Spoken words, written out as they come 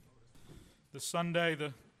This Sunday,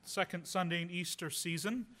 the second Sunday in Easter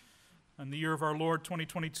season, and the year of our Lord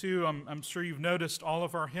 2022, I'm sure you've noticed all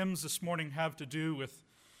of our hymns this morning have to do with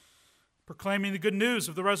proclaiming the good news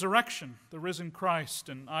of the resurrection, the risen Christ.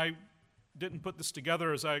 And I didn't put this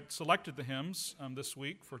together as I selected the hymns this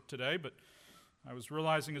week for today, but I was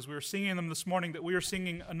realizing as we were singing them this morning that we are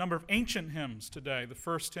singing a number of ancient hymns today. The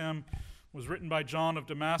first hymn was written by John of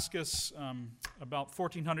Damascus about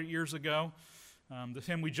 1,400 years ago. The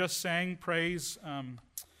hymn we just sang, Praise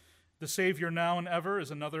the Savior Now and Ever,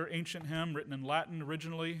 is another ancient hymn written in Latin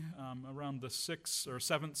originally around the 6th or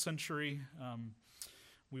 7th century.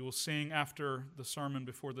 We will sing after the sermon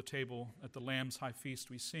before the table at the Lamb's High Feast.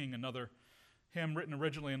 We sing another hymn written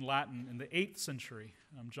originally in Latin in the 8th century.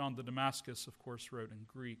 John the Damascus, of course, wrote in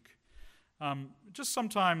Greek. Just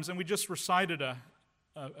sometimes, and we just recited a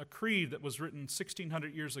creed that was written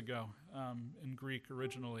 1,600 years ago in Greek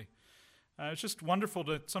originally. It's just wonderful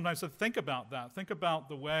to sometimes think about that. Think about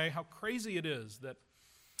the way, how crazy it is that,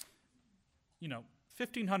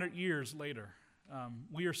 1,500 years later,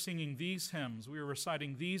 we are singing these hymns, we are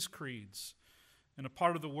reciting these creeds in a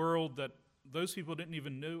part of the world that those people didn't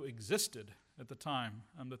even know existed at the time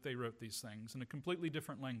that they wrote these things in a completely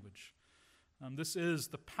different language. This is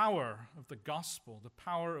the power of the gospel, the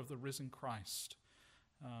power of the risen Christ,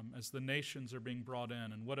 as the nations are being brought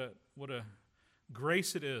in. And what a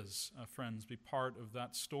grace it is, friends, be part of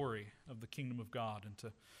that story of the kingdom of God and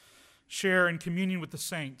to share in communion with the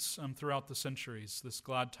saints throughout the centuries, this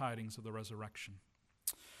glad tidings of the resurrection.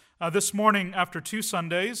 This morning, after two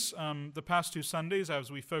Sundays, the past two Sundays,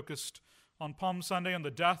 as we focused on Palm Sunday on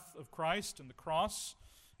the death of Christ and the cross,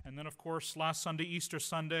 and then, of course, last Sunday, Easter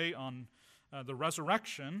Sunday, on the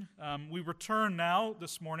resurrection, we return now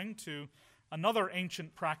this morning to another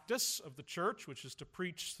ancient practice of the church, which is to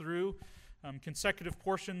preach through consecutive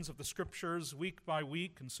portions of the Scriptures week by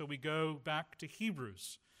week, and so we go back to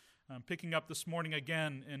Hebrews, picking up this morning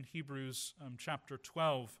again in Hebrews chapter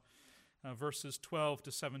 12, verses 12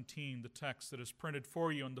 to 17, the text that is printed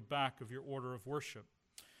for you on the back of your order of worship.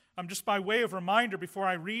 Just by way of reminder, before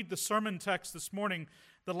I read the sermon text this morning,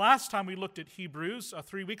 the last time we looked at Hebrews,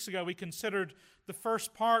 3 weeks ago, we considered the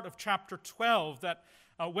first part of chapter 12, that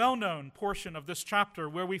a well-known portion of this chapter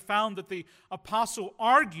where we found that the apostle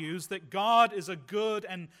argues that God is a good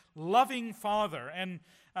and loving Father. And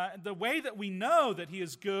the way that we know that he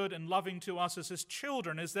is good and loving to us as his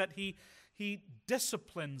children is that he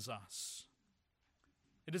disciplines us.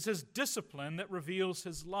 It is his discipline that reveals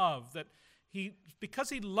his love, that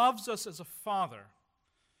because he loves us as a father,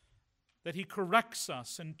 that he corrects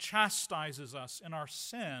us and chastises us in our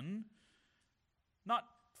sin, not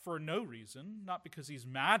for no reason, not because he's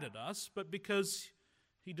mad at us, but because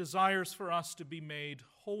he desires for us to be made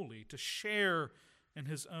holy, to share in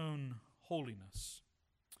his own holiness.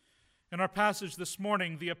 In our passage this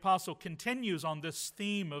morning, the apostle continues on this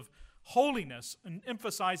theme of holiness and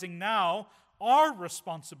emphasizing now our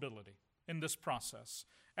responsibility in this process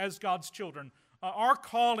as God's children, our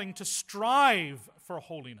calling to strive for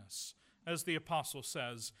holiness, as the apostle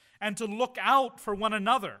says, and to look out for one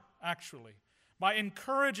another, actually, by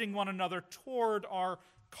encouraging one another toward our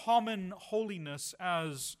common holiness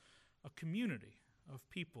as a community of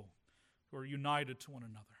people who are united to one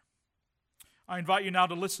another. I invite you now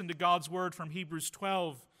to listen to God's word from Hebrews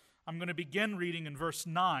 12. I'm going to begin reading in verse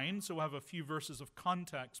 9, so we'll have a few verses of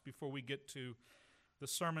context before we get to the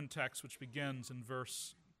sermon text, which begins in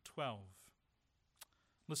verse 12.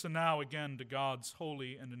 Listen now again to God's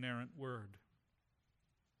holy and inerrant word.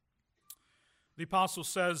 The apostle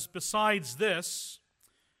says, "Besides this,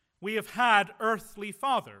 we have had earthly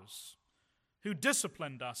fathers who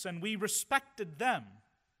disciplined us, and we respected them.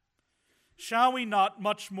 Shall we not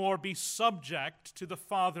much more be subject to the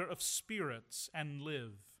Father of spirits and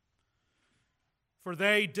live? For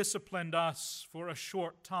they disciplined us for a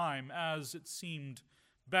short time, as it seemed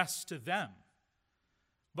best to them.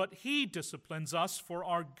 But he disciplines us for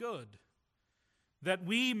our good, that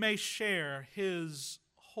we may share his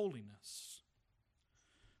holiness.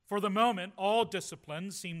 For the moment, all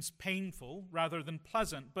discipline seems painful rather than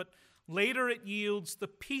pleasant, but later it yields the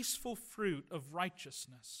peaceful fruit of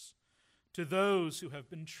righteousness to those who have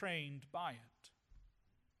been trained by it."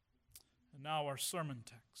 And now our sermon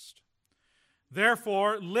text.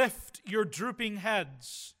 "Therefore, lift your drooping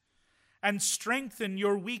heads and strengthen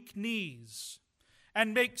your weak knees,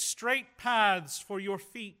 and make straight paths for your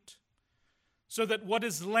feet, so that what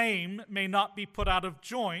is lame may not be put out of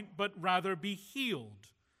joint, but rather be healed.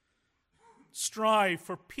 Strive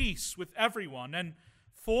for peace with everyone and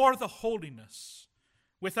for the holiness,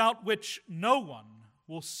 without which no one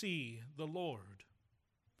will see the Lord.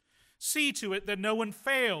 See to it that no one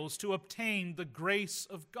fails to obtain the grace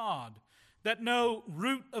of God, that no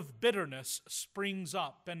root of bitterness springs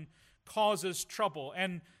up and causes trouble,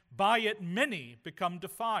 and by it many become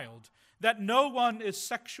defiled, that no one is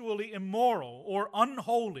sexually immoral or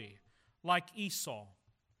unholy like Esau,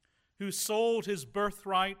 who sold his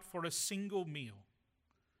birthright for a single meal.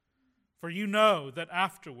 For you know that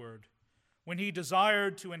afterward, when he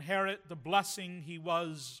desired to inherit the blessing, he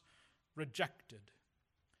was rejected,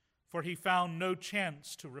 for he found no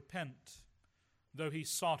chance to repent, though he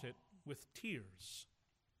sought it with tears.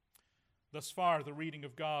 Thus far, the reading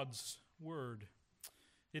of God's word.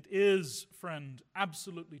 It is, friend,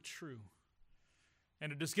 absolutely true,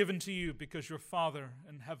 and it is given to you because your Father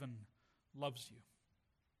in heaven loves you.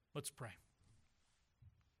 Let's pray.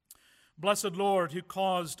 Blessed Lord, who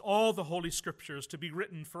caused all the Holy Scriptures to be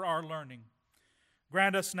written for our learning,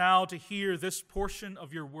 grant us now to hear this portion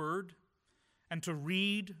of your word and to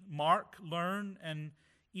read, mark, learn, and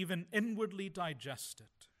even inwardly digest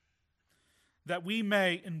it, that we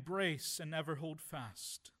may embrace and ever hold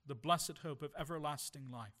fast the blessed hope of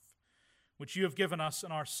everlasting life, which you have given us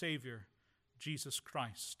in our Savior, Jesus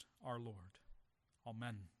Christ, our Lord.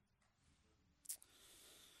 Amen.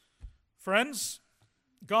 Friends,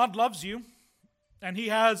 God loves you, and he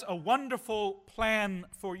has a wonderful plan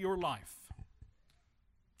for your life.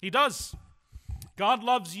 He does. God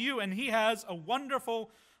loves you, and he has a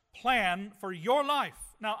wonderful plan for your life.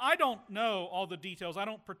 Now, I don't know all the details. I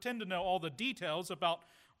don't pretend to know all the details about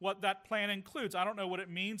what that plan includes. I don't know what it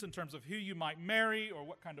means in terms of who you might marry or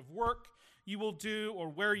what kind of work you will do or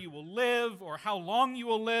where you will live or how long you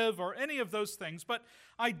will live or any of those things. But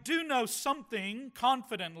I do know something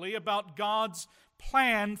confidently about God's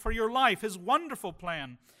plan for your life, his wonderful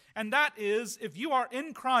plan. And that is, if you are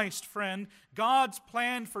in Christ, friend, God's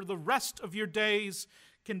plan for the rest of your days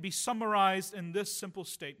can be summarized in this simple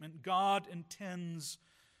statement: God intends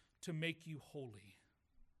to make you holy.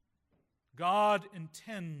 God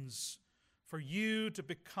intends for you to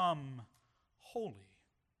become holy.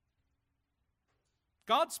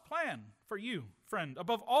 God's plan for you, friend,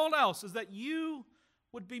 above all else, is that you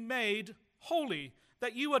would be made holy,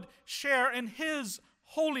 that you would share in his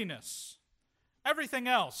holiness. Everything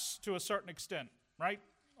else, to a certain extent, right?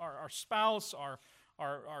 Our spouse, our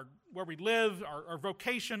where we live, our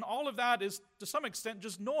vocation, all of that is, to some extent,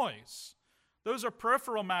 just noise. Those are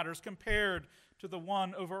peripheral matters compared to the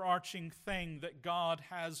one overarching thing that God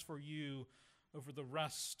has for you over the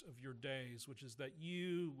rest of your days, which is that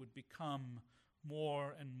you would become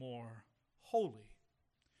more and more holy.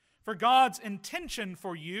 For God's intention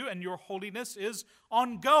for you and your holiness is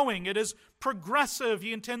ongoing. It is progressive.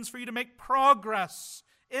 He intends for you to make progress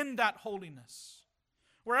in that holiness.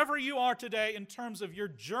 Wherever you are today in terms of your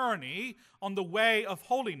journey on the way of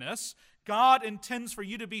holiness, God intends for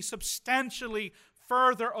you to be substantially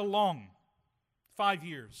further along 5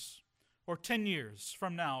 years or 10 years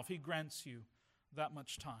from now, if he grants you that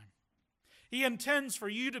much time. He intends for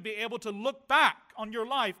you to be able to look back on your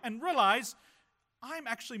life and realize, I'm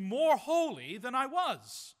actually more holy than I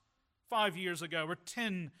was 5 years ago or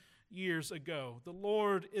 10 years ago. The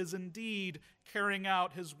Lord is indeed carrying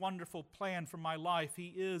out his wonderful plan for my life.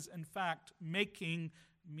 He is, in fact, making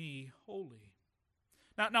me holy.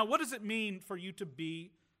 Now, what does it mean for you to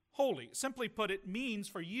be holy? Simply put, it means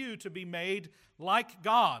for you to be made like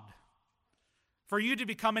God, for you to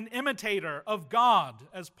become an imitator of God,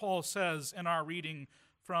 as Paul says in our reading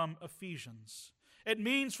from Ephesians. It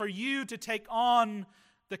means for you to take on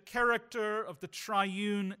the character of the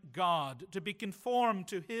triune God, to be conformed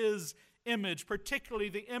to his image, particularly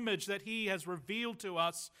the image that he has revealed to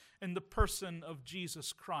us in the person of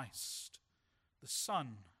Jesus Christ, the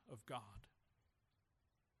Son of God.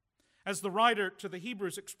 As the writer to the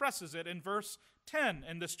Hebrews expresses it in verse 10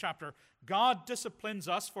 in this chapter, God disciplines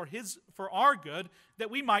us for our good, that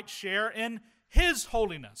we might share in his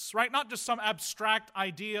holiness, right? Not just some abstract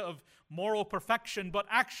idea of moral perfection, but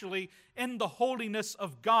actually in the holiness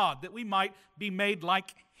of God, that we might be made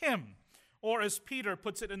like him. Or as Peter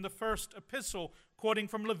puts it in the first epistle, quoting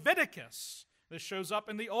from Leviticus, this shows up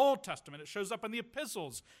in the Old Testament, it shows up in the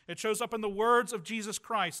epistles, it shows up in the words of Jesus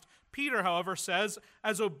Christ. Peter, however, says,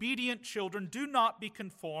 as obedient children, do not be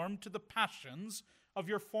conformed to the passions of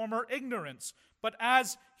your former ignorance, but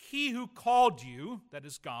as he who called you, that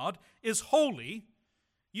is God, is holy,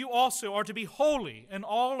 you also are to be holy in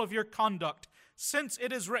all of your conduct, since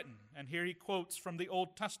it is written, and here he quotes from the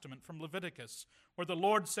Old Testament, from Leviticus, where the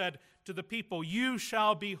Lord said to the people, you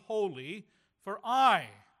shall be holy, for I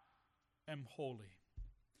am holy.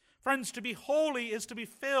 Friends, to be holy is to be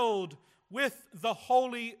filled with the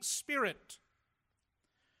Holy Spirit.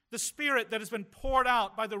 The Spirit that has been poured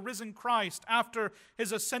out by the risen Christ after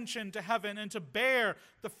his ascension to heaven, and to bear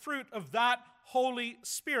the fruit of that Holy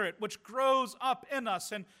Spirit, which grows up in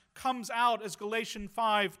us and comes out, as Galatians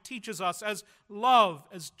 5 teaches us, as love,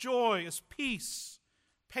 as joy, as peace,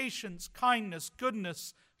 patience, kindness,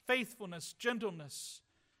 goodness, faithfulness, gentleness,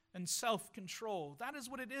 and self-control. That is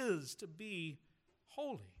what it is to be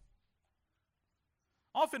holy.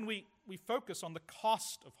 Often we focus on the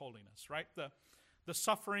cost of holiness, right? The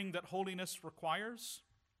suffering that holiness requires,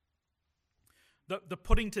 the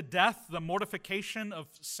putting to death, the mortification of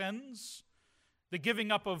sins, the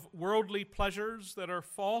giving up of worldly pleasures that are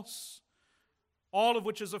false, all of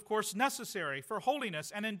which is, of course, necessary for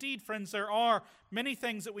holiness. And indeed, friends, there are many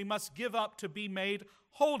things that we must give up to be made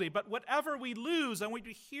holy. But whatever we lose, I want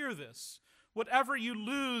you to hear this, whatever you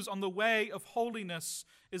lose on the way of holiness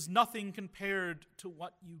is nothing compared to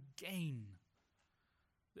what you gain.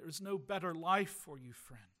 There is no better life for you,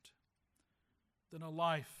 friend, than a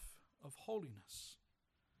life of holiness.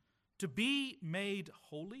 To be made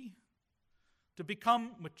holy, to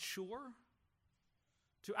become mature,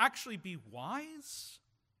 to actually be wise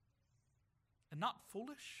and not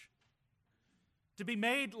foolish, to be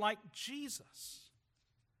made like Jesus,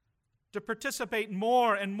 to participate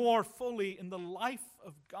more and more fully in the life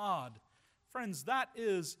of God. Friends, that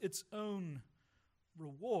is its own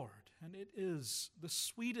reward, and it is the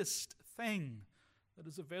sweetest thing that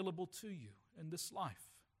is available to you in this life.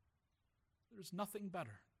 There is nothing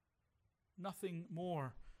better, nothing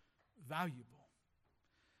more valuable.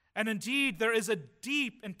 And indeed, there is a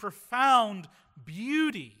deep and profound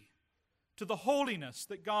beauty to the holiness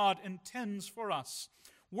that God intends for us.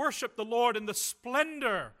 Worship the Lord in the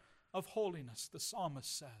splendor of holiness, the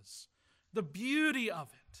psalmist says. The beauty of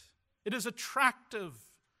it. It is attractive,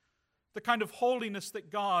 the kind of holiness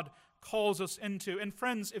that God calls us into. And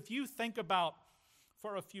friends, if you think about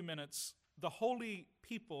for a few minutes the holy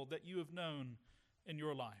people that you have known in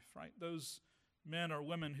your life, right? Those men or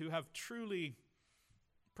women who have truly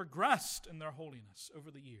progressed in their holiness over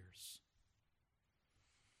the years.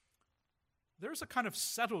 There's a kind of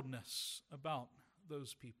settledness about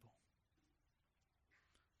those people.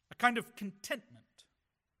 A kind of contentment.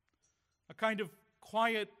 A kind of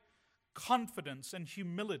quiet confidence and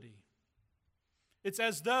humility. It's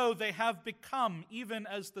as though they have become, even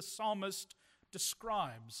as the psalmist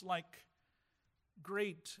describes, like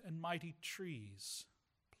great and mighty trees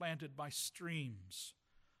planted by streams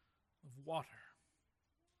of water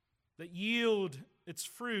that yield its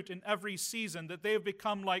fruit in every season, that they have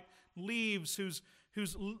become like leaves whose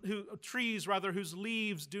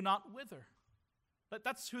leaves do not wither.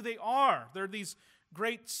 That's who they are. They're these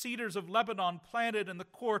great cedars of Lebanon planted in the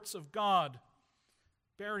courts of God,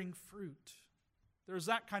 bearing fruit. There's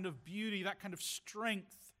that kind of beauty, that kind of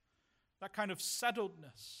strength, that kind of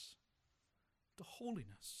settledness to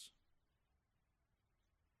holiness.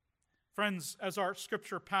 Friends, as our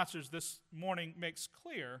scripture passage this morning makes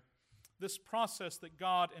clear, this process that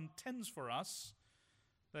God intends for us,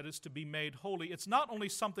 that is to be made holy, it's not only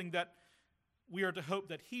something that we are to hope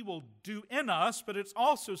that He will do in us, but it's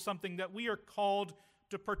also something that we are called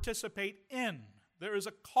to participate in. There is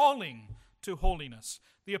a calling to holiness.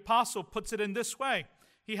 The apostle puts it in this way.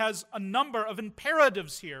 He has a number of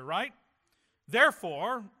imperatives here, right?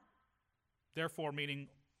 Therefore meaning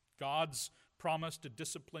God's promise to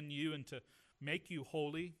discipline you and to make you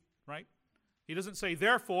holy, right? He doesn't say,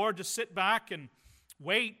 therefore, just sit back and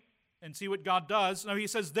wait and see what God does. No, he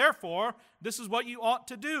says, therefore, this is what you ought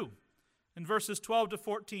to do. In verses 12 to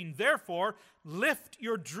 14, therefore, lift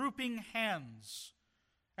your drooping hands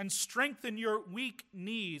and strengthen your weak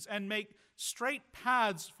knees and make straight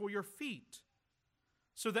paths for your feet,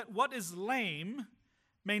 so that what is lame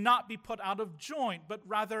may not be put out of joint, but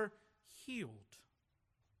rather healed.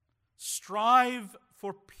 Strive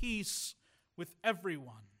for peace with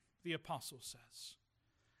everyone, the apostle says,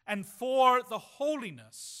 and for the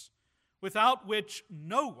holiness without which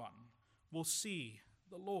no one will see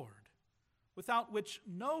the Lord. Without which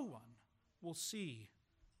no one will see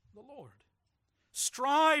the Lord.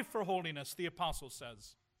 Strive for holiness, the apostle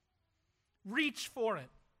says. Reach for it.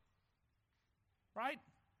 Right?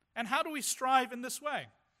 And how do we strive in this way?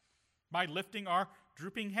 By lifting our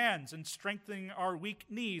drooping hands and strengthening our weak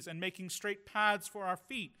knees and making straight paths for our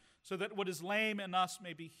feet, so that what is lame in us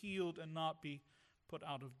may be healed and not be put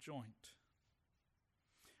out of joint.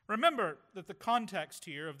 Remember that the context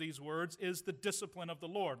here of these words is the discipline of the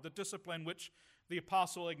Lord, the discipline which the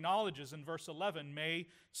apostle acknowledges in verse 11 may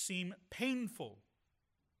seem painful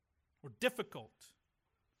or difficult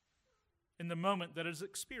in the moment that it is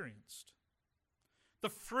experienced. The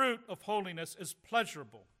fruit of holiness is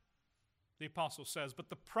pleasurable. the apostle says, but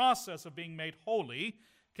the process of being made holy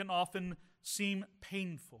can often seem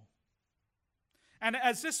painful. And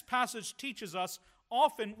as this passage teaches us,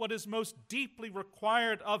 often what is most deeply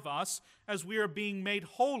required of us as we are being made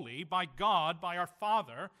holy by God, by our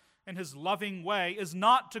Father, in His loving way, is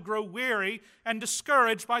not to grow weary and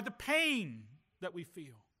discouraged by the pain that we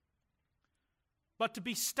feel, but to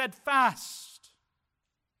be steadfast,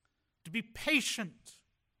 to be patient,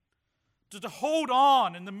 to hold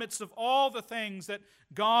on in the midst of all the things that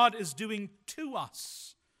God is doing to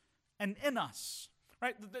us and in us.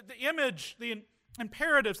 Right? The image, the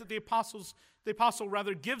imperatives that the apostle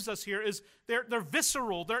rather gives us here is they're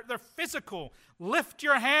visceral, they're physical. Lift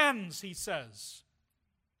your hands, he says.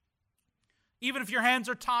 Even if your hands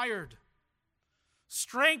are tired.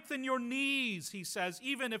 Strengthen your knees, he says,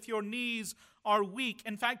 even if your knees are weak.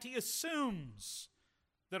 In fact, he assumes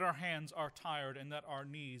that our hands are tired and that our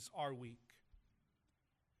knees are weak.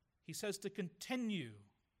 He says to continue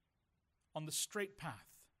on the straight path.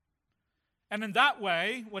 And in that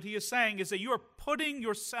way, what he is saying is that you are putting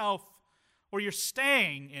yourself, or you're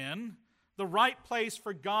staying in, the right place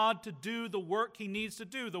for God to do the work he needs to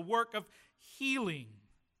do, the work of healing.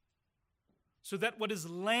 So that what is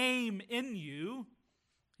lame in you,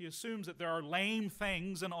 he assumes that there are lame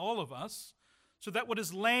things in all of us, so that what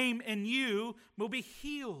is lame in you will be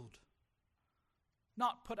healed,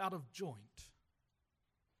 not put out of joint.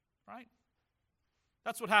 Right?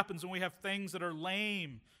 That's what happens when we have things that are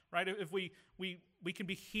lame, right? If we can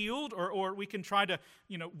be healed, or we can try to,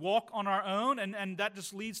 walk on our own, and that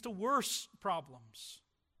just leads to worse problems.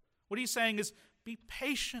 What he's saying is, be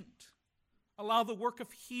patient. Allow the work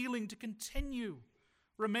of healing to continue.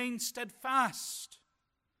 Remain steadfast.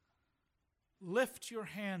 Lift your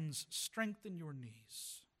hands, strengthen your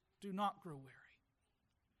knees. Do not grow weary.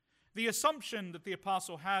 The assumption that the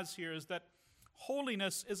apostle has here is that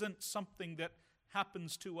holiness isn't something that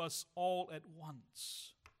happens to us all at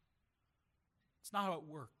once. It's not how it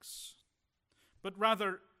works. But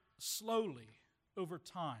rather, slowly, over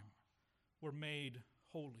time, we're made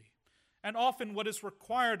holy. And often what is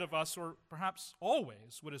required of us, or perhaps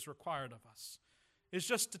always what is required of us, is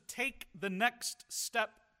just to take the next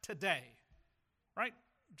step today. Right?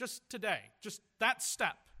 Just today. Just that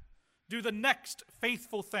step. Do the next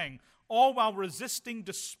faithful thing, all while resisting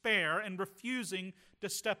despair and refusing to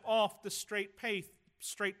step off the straight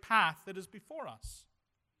path that is before us.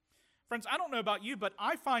 Friends, I don't know about you, but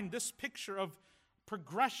I find this picture of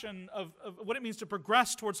progression, of what it means to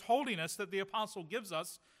progress towards holiness that the apostle gives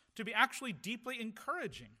us, to be actually deeply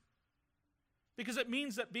encouraging. Because it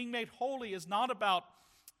means that being made holy is not about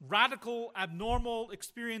radical, abnormal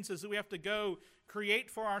experiences that we have to go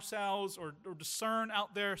create for ourselves or discern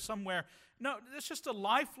out there somewhere. No, it's just a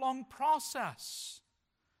lifelong process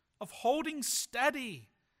of holding steady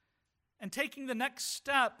and taking the next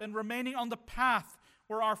step and remaining on the path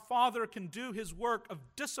where our Father can do His work of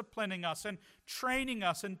disciplining us and training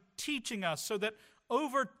us and teaching us, so that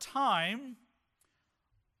over time,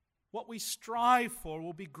 what we strive for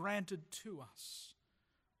will be granted to us,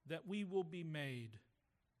 that we will be made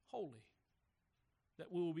holy,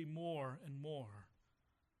 that we will be more and more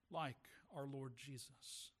like our Lord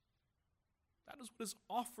Jesus. That is what is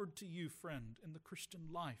offered to you, friend, in the Christian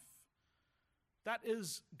life. That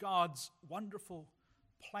is God's wonderful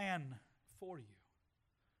plan for you,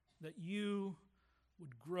 that you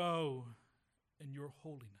would grow in your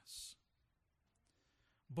holiness.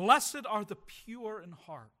 Blessed are the pure in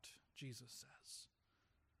heart, Jesus says,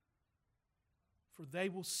 for they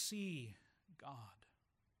will see God.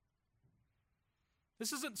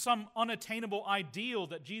 This isn't some unattainable ideal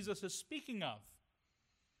that Jesus is speaking of.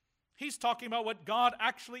 He's talking about what God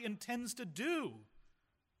actually intends to do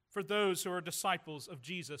for those who are disciples of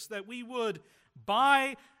Jesus, that we would,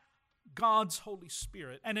 by God's Holy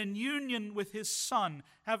Spirit and in union with His Son,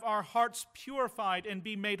 have our hearts purified and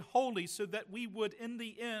be made holy, so that we would in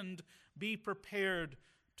the end be prepared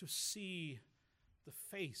to see the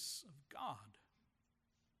face of God.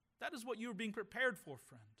 That is what you are being prepared for,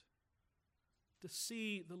 friend. To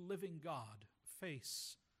see the living God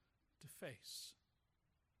face to face.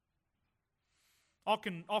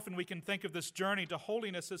 Often we can think of this journey to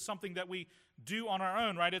holiness as something that we do on our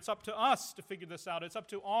own, right? It's up to us to figure this out. It's up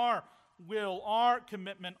to our will, our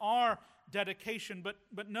commitment, our dedication.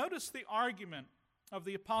 But notice the argument of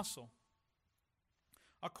the apostle.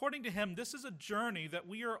 According to him, this is a journey that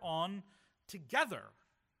we are on together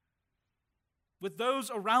with those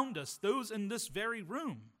around us, those in this very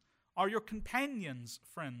room. Are your companions,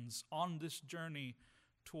 friends, on this journey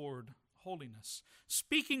toward holiness?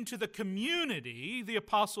 Speaking to the community, the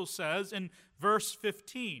apostle says in verse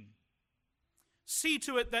 15, See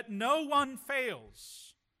to it that no one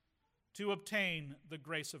fails to obtain the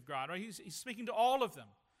grace of God. Right? He's speaking to all of them.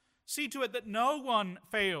 See to it that no one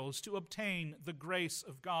fails to obtain the grace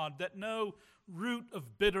of God, that no root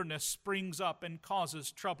of bitterness springs up and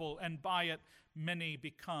causes trouble, and by it many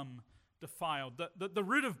become defiled. The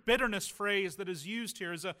root of bitterness phrase that is used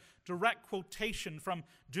here is a direct quotation from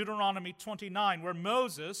Deuteronomy 29, where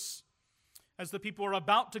Moses, as the people are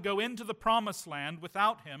about to go into the promised land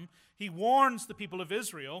without him, he warns the people of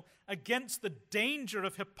Israel against the danger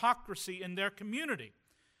of hypocrisy in their community.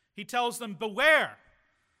 He tells them, "Beware,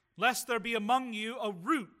 lest there be among you a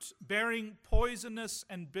root bearing poisonous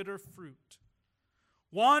and bitter fruit.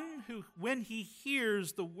 One who, when he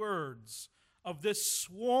hears the words of this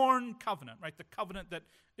sworn covenant," right, the covenant that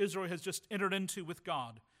Israel has just entered into with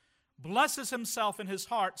God, "blesses himself in his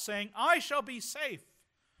heart, saying, I shall be safe,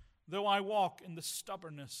 though I walk in the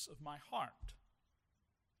stubbornness of my heart."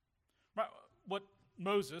 Right, what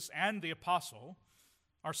Moses and the apostle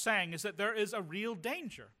are saying is that there is a real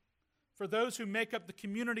danger for those who make up the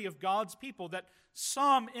community of God's people, that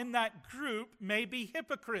some in that group may be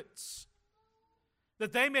hypocrites,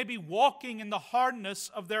 that they may be walking in the hardness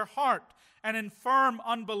of their heart and in firm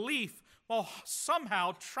unbelief, while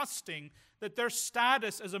somehow trusting that their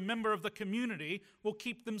status as a member of the community will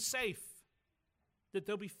keep them safe, that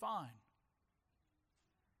they'll be fine.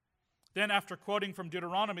 Then, after quoting from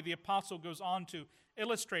Deuteronomy, the apostle goes on to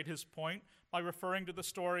illustrate his point by referring to the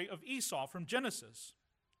story of Esau from Genesis.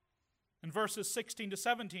 In verses 16 to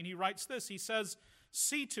 17, he writes this. He says,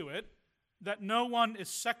 "See to it that no one is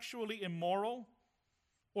sexually immoral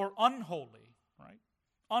or unholy," right?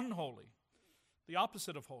 Unholy, the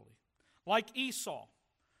opposite of holy, "like Esau,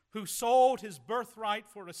 who sold his birthright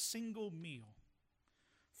for a single meal.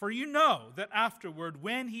 For you know that afterward,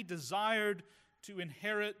 when he desired to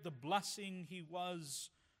inherit the blessing, he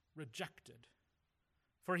was rejected.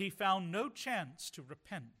 For he found no chance to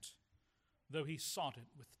repent, though he sought it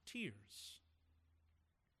with tears."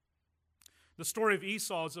 The story of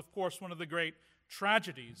Esau is, of course, one of the great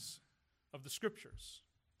tragedies of the Scriptures.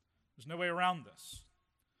 There's no way around this.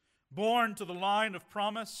 Born to the line of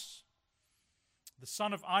promise, the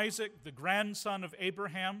son of Isaac, the grandson of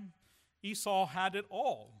Abraham, Esau had it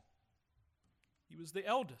all. He was the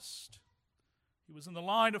eldest. He was in the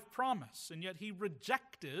line of promise, and yet he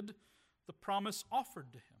rejected the promise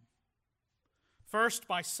offered to him. First,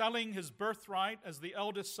 by selling his birthright as the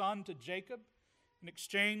eldest son to Jacob in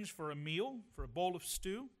exchange for a meal, for a bowl of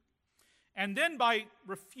stew. And then by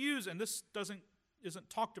refusing, this isn't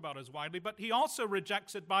talked about as widely, but he also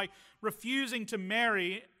rejects it by refusing to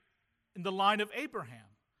marry in the line of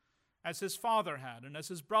Abraham, as his father had and as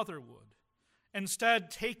his brother would.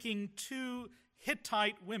 Instead, taking 2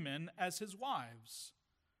 Hittite women as his wives,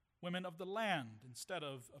 women of the land instead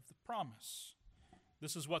of the promise.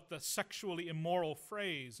 This is what the sexually immoral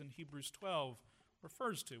phrase in Hebrews 12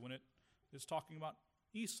 refers to when it is talking about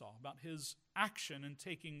Esau, about his action in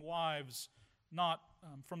taking wives not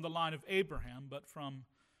from the line of Abraham, but from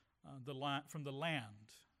the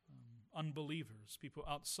land, unbelievers, people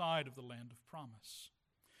outside of the land of promise.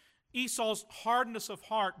 Esau's hardness of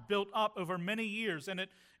heart built up over many years, and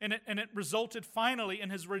it resulted finally in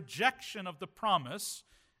his rejection of the promise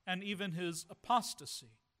and even his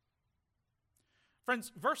apostasy. Friends,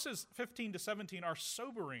 verses 15 to 17 are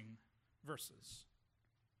sobering verses.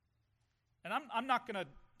 And I'm not going to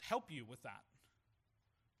help you with that.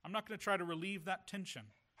 I'm not going to try to relieve that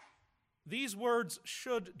tension. These words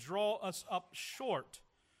should draw us up short.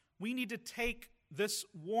 We need to take this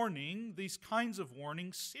warning, these kinds of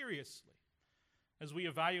warnings, seriously as we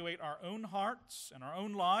evaluate our own hearts and our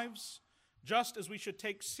own lives, just as we should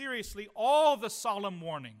take seriously all the solemn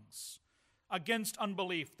warnings against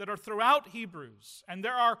unbelief that are throughout Hebrews, and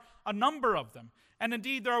there are a number of them. And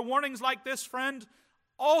indeed, there are warnings like this, friend,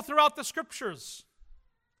 all throughout the Scriptures.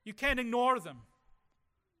 You can't ignore them.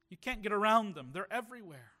 You can't get around them. They're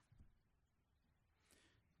everywhere.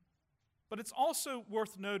 But it's also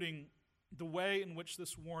worth noting the way in which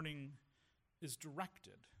this warning is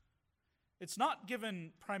directed. It's not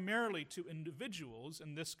given primarily to individuals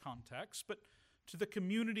in this context, but to the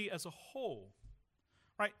community as a whole.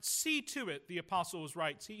 Right? See to it, the apostle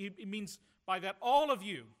writes. He means by that all of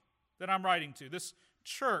you that I'm writing to, this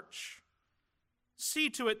church, see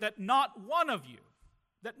to it that not one of you,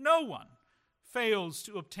 that no one fails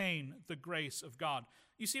to obtain the grace of God.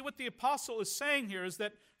 You see, what the apostle is saying here is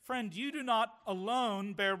that, friend, you do not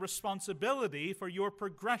alone bear responsibility for your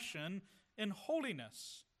progression in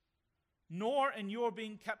holiness, nor in your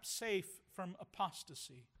being kept safe from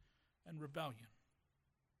apostasy and rebellion.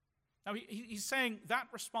 Now, he's saying that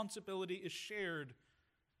responsibility is shared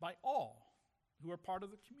by all who are part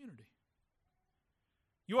of the community.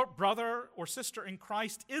 Your brother or sister in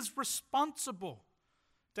Christ is responsible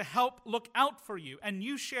to help look out for you, and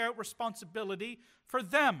you share responsibility for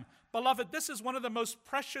them. Beloved, this is one of the most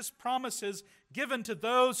precious promises given to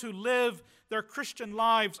those who live their Christian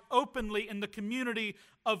lives openly in the community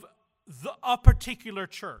of a particular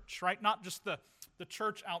church, right? Not just the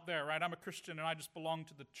church out there, right? I'm a Christian and I just belong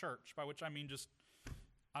to the church, by which I mean just,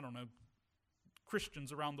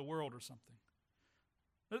 Christians around the world or something.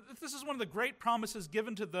 This is one of the great promises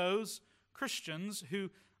given to those Christians who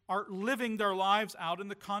are living their lives out in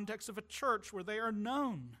the context of a church where they are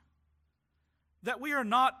known. That we are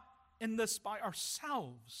not in this by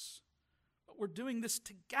ourselves, but we're doing this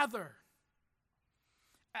together.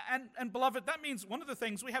 And beloved, that means one of the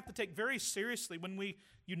things we have to take very seriously when we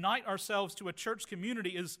unite ourselves to a church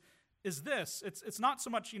community is this. It's not so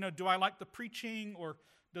much, do I like the preaching, or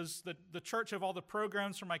does the church have all the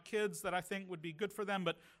programs for my kids that I think would be good for them?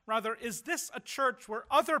 But rather, is this a church where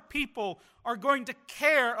other people are going to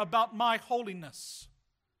care about my holiness?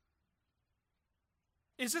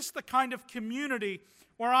 Is this the kind of community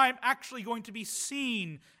where I'm actually going to be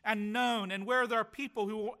seen and known, and where there are people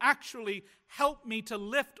who will actually help me to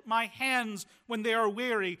lift my hands when they are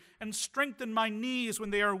weary, and strengthen my knees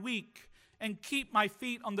when they are weak, and keep my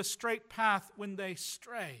feet on the straight path when they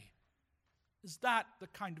stray? Is that the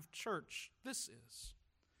kind of church this is?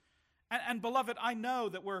 And beloved, I know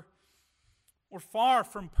that we're far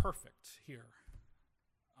from perfect here.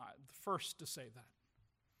 The first to say that.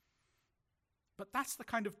 But that's the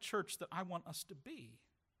kind of church that I want us to be.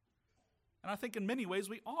 And I think in many ways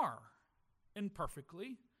we are.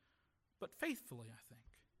 Imperfectly, but faithfully, I think.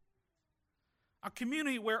 A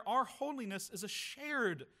community where our holiness is a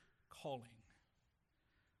shared calling.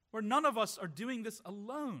 Where none of us are doing this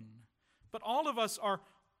alone, but all of us are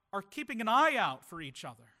keeping an eye out for each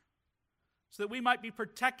other, so that we might be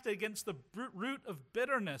protected against the root of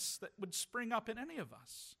bitterness that would spring up in any of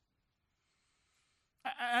us.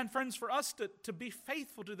 And friends, for us to be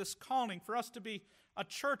faithful to this calling, for us to be a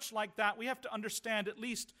church like that, we have to understand at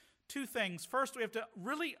least two things. First, we have to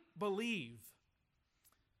really believe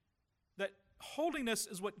that holiness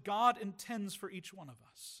is what God intends for each one of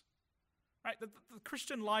us. Right? That the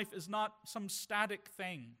Christian life is not some static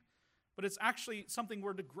thing, but it's actually something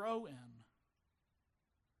we're to grow in.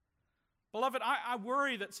 Beloved, I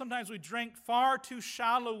worry that sometimes we drink far too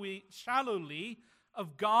shallowly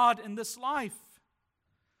of God in this life.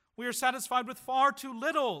 We are satisfied with far too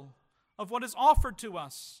little of what is offered to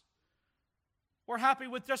us. We're happy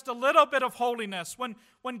with just a little bit of holiness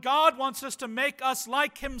when God wants us to make us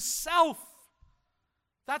like Himself.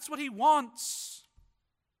 That's what He wants.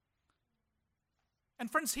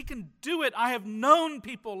 And friends, He can do it. I have known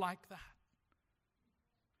people like that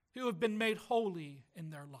who have been made holy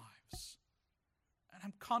in their lives. And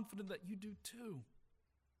I'm confident that you do too.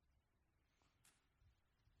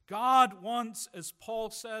 God wants, as Paul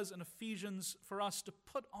says in Ephesians, for us to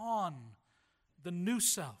put on the new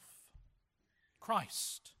self,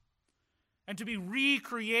 Christ, and to be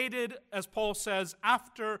recreated, as Paul says,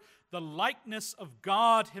 after the likeness of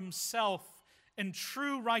God Himself in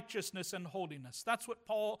true righteousness and holiness. That's what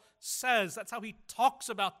Paul says. That's how he talks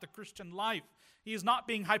about the Christian life. He is not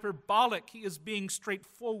being hyperbolic. He is being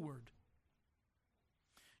straightforward.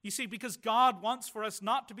 You see, because God wants for us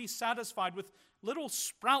not to be satisfied with little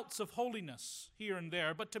sprouts of holiness here and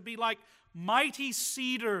there, but to be like mighty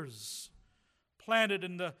cedars planted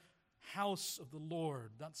in the house of the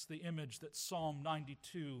Lord. That's the image that Psalm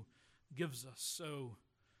 92 gives us so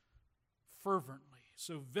fervently,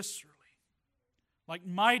 so viscerally. Like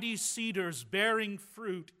mighty cedars bearing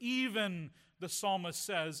fruit, even, the psalmist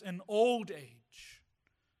says, in old age.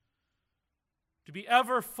 To be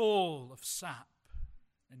ever full of sap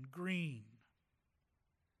and green.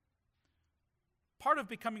 Part of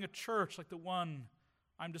becoming a church like the one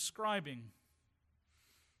I'm describing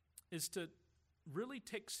is to really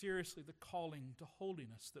take seriously the calling to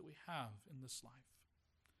holiness that we have in this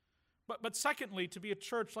life. But secondly, to be a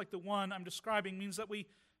church like the one I'm describing means that we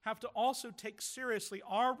have to also take seriously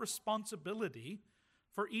our responsibility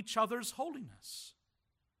for each other's holiness.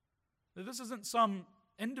 That this isn't some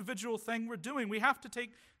individual thing we're doing. We have to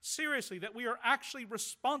take seriously that we are actually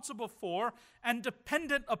responsible for and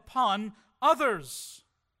dependent upon others.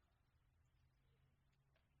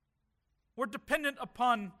 We're dependent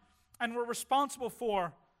upon and we're responsible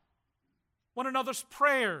for one another's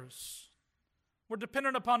prayers. We're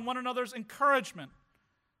dependent upon one another's encouragement,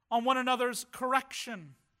 on one another's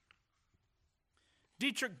correction.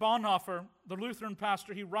 Dietrich Bonhoeffer, the Lutheran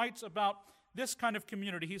pastor, he writes about this kind of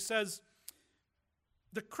community. He says,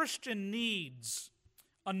 the Christian needs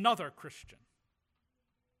another Christian.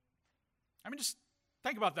 I mean, just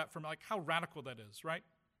think about that from how radical that is, right?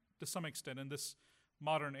 To some extent in this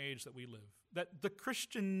modern age that we live. That the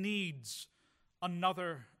Christian needs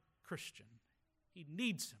another Christian. He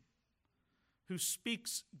needs him who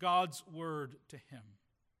speaks God's word to him.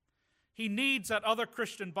 He needs that other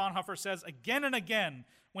Christian, Bonhoeffer says again and again,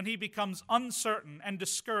 when he becomes uncertain and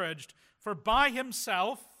discouraged, for by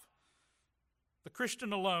himself, the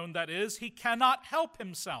Christian alone, that is, he cannot help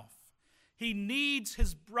himself. He needs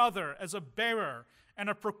his brother as a bearer and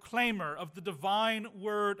a proclaimer of the divine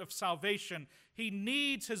word of salvation. He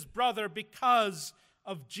needs his brother because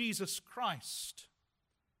of Jesus Christ.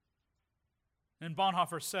 And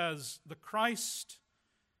Bonhoeffer says, the Christ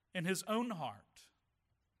in his own heart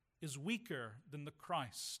is weaker than the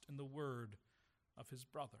Christ in the word of his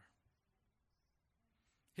brother.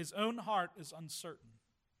 His own heart is uncertain.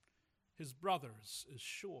 His brother's is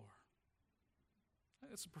sure.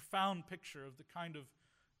 It's a profound picture of the kind of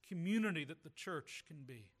community that the church can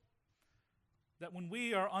be. That when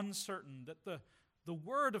we are uncertain, that the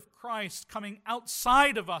word of Christ coming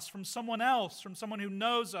outside of us from someone else, from someone who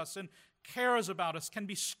knows us and cares about us, can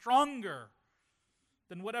be stronger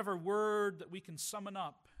than whatever word that we can summon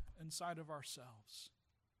up inside of ourselves.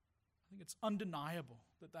 I think it's undeniable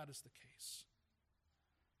that that is the case.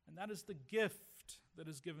 And that is the gift that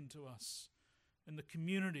is given to us in the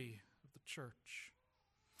community of the church.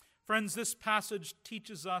 Friends, this passage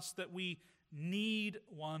teaches us that we need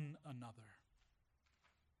one another.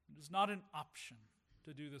 It is not an option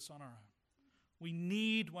to do this on our own. We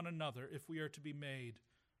need one another if we are to be made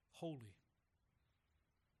holy.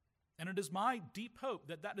 And it is my deep hope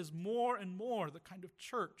that that is more and more the kind of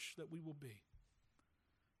church that we will be.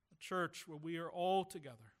 A church where we are all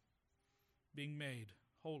together being made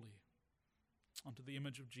holy unto the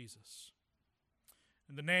image of Jesus.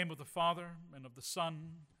 In the name of the Father, and of the Son,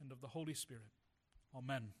 and of the Holy Spirit.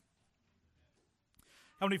 Amen.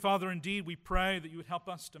 Heavenly Father, indeed, we pray that you would help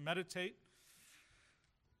us to meditate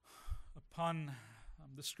upon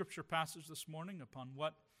the scripture passage this morning, upon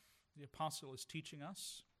what the apostle is teaching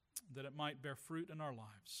us, that it might bear fruit in our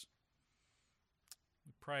lives.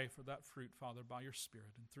 We pray for that fruit, Father, by your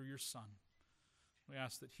Spirit and through your Son. We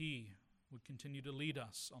ask that he would continue to lead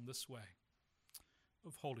us on this way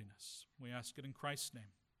of holiness. We ask it in Christ's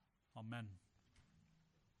name. Amen.